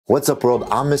What's up world,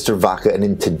 I'm Mr. Vaca, and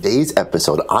in today's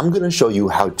episode I'm going to show you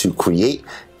how to create,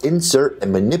 insert,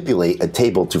 and manipulate a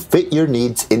table to fit your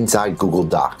needs inside Google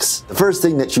Docs. The first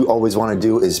thing that you always want to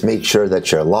do is make sure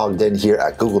that you're logged in here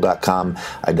at google.com.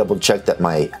 I double check that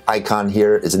my icon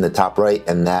here is in the top right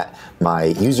and that my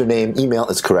username, email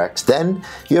is correct. Then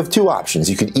you have two options.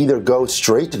 You can either go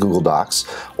straight to Google Docs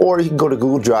or you can go to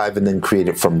Google Drive and then create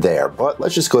it from there. But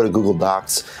let's just go to Google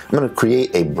Docs. I'm going to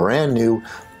create a brand new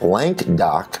blank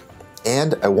doc,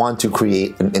 and I want to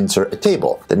create and insert a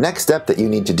table. The next step that you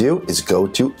need to do is go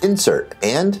to Insert,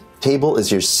 and Table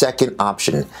is your second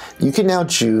option. You can now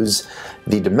choose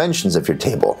the dimensions of your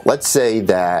table. Let's say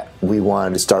that we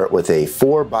wanted to start with a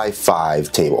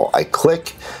 4x5 table. I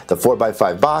click the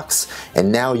 4x5 box,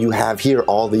 and now you have here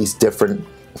all these different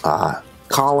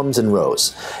columns and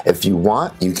rows. If you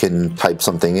want, you can type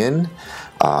something in,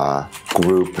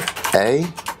 Group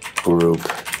A, Group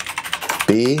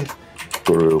B,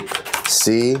 Group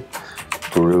C,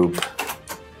 Group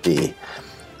D.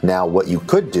 Now what you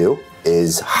could do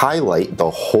is highlight the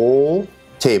whole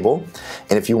table,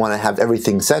 and if you want to have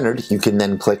everything centered, you can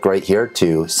then click right here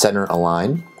to center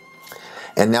align,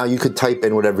 and now you could type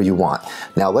in whatever you want.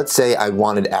 Now let's say I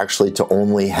wanted actually to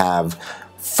only have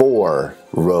 4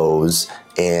 rows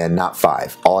and not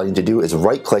 5. All I need to do is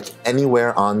right click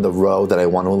anywhere on the row that I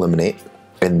want to eliminate,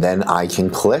 and then I can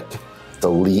click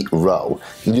delete row.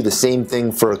 You can do the same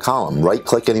thing for a column. Right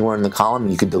click anywhere in the column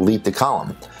and you can delete the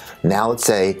column. Now let's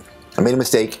say I made a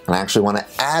mistake and I actually want to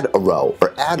add a row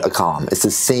or add a column. It's the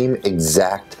same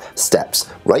exact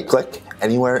steps. Right click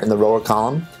anywhere in the row or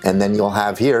column, and then you'll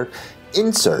have here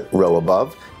insert row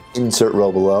above, insert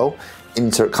row below,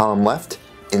 insert column left,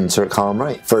 insert column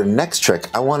right. For our next trick,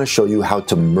 I want to show you how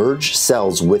to merge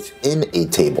cells within a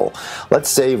table. Let's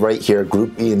say right here,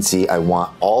 Group B and C, I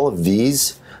want all of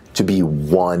these to be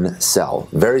one cell.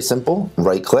 Very simple,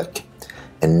 right click,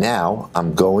 and now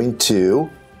I'm going to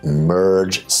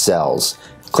merge cells.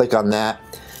 Click on that,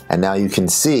 and now you can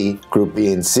see Group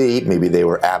B and C, maybe they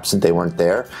were absent, they weren't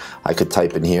there. I could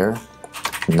type in here,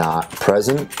 not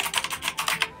present.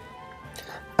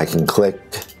 I can click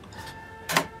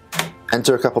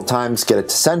enter a couple times, get it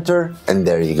to center, and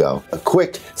there you go. A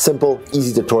quick, simple,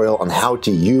 easy tutorial on how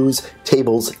to use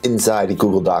tables inside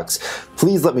Google Docs.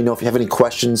 Please let me know if you have any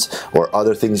questions or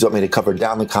other things you want me to cover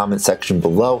down in the comment section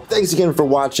below. Thanks again for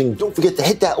watching. Don't forget to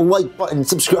hit that like button,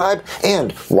 subscribe,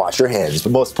 and wash your hands.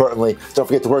 But most importantly, don't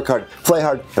forget to work hard, play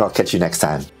hard, and I'll catch you next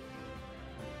time.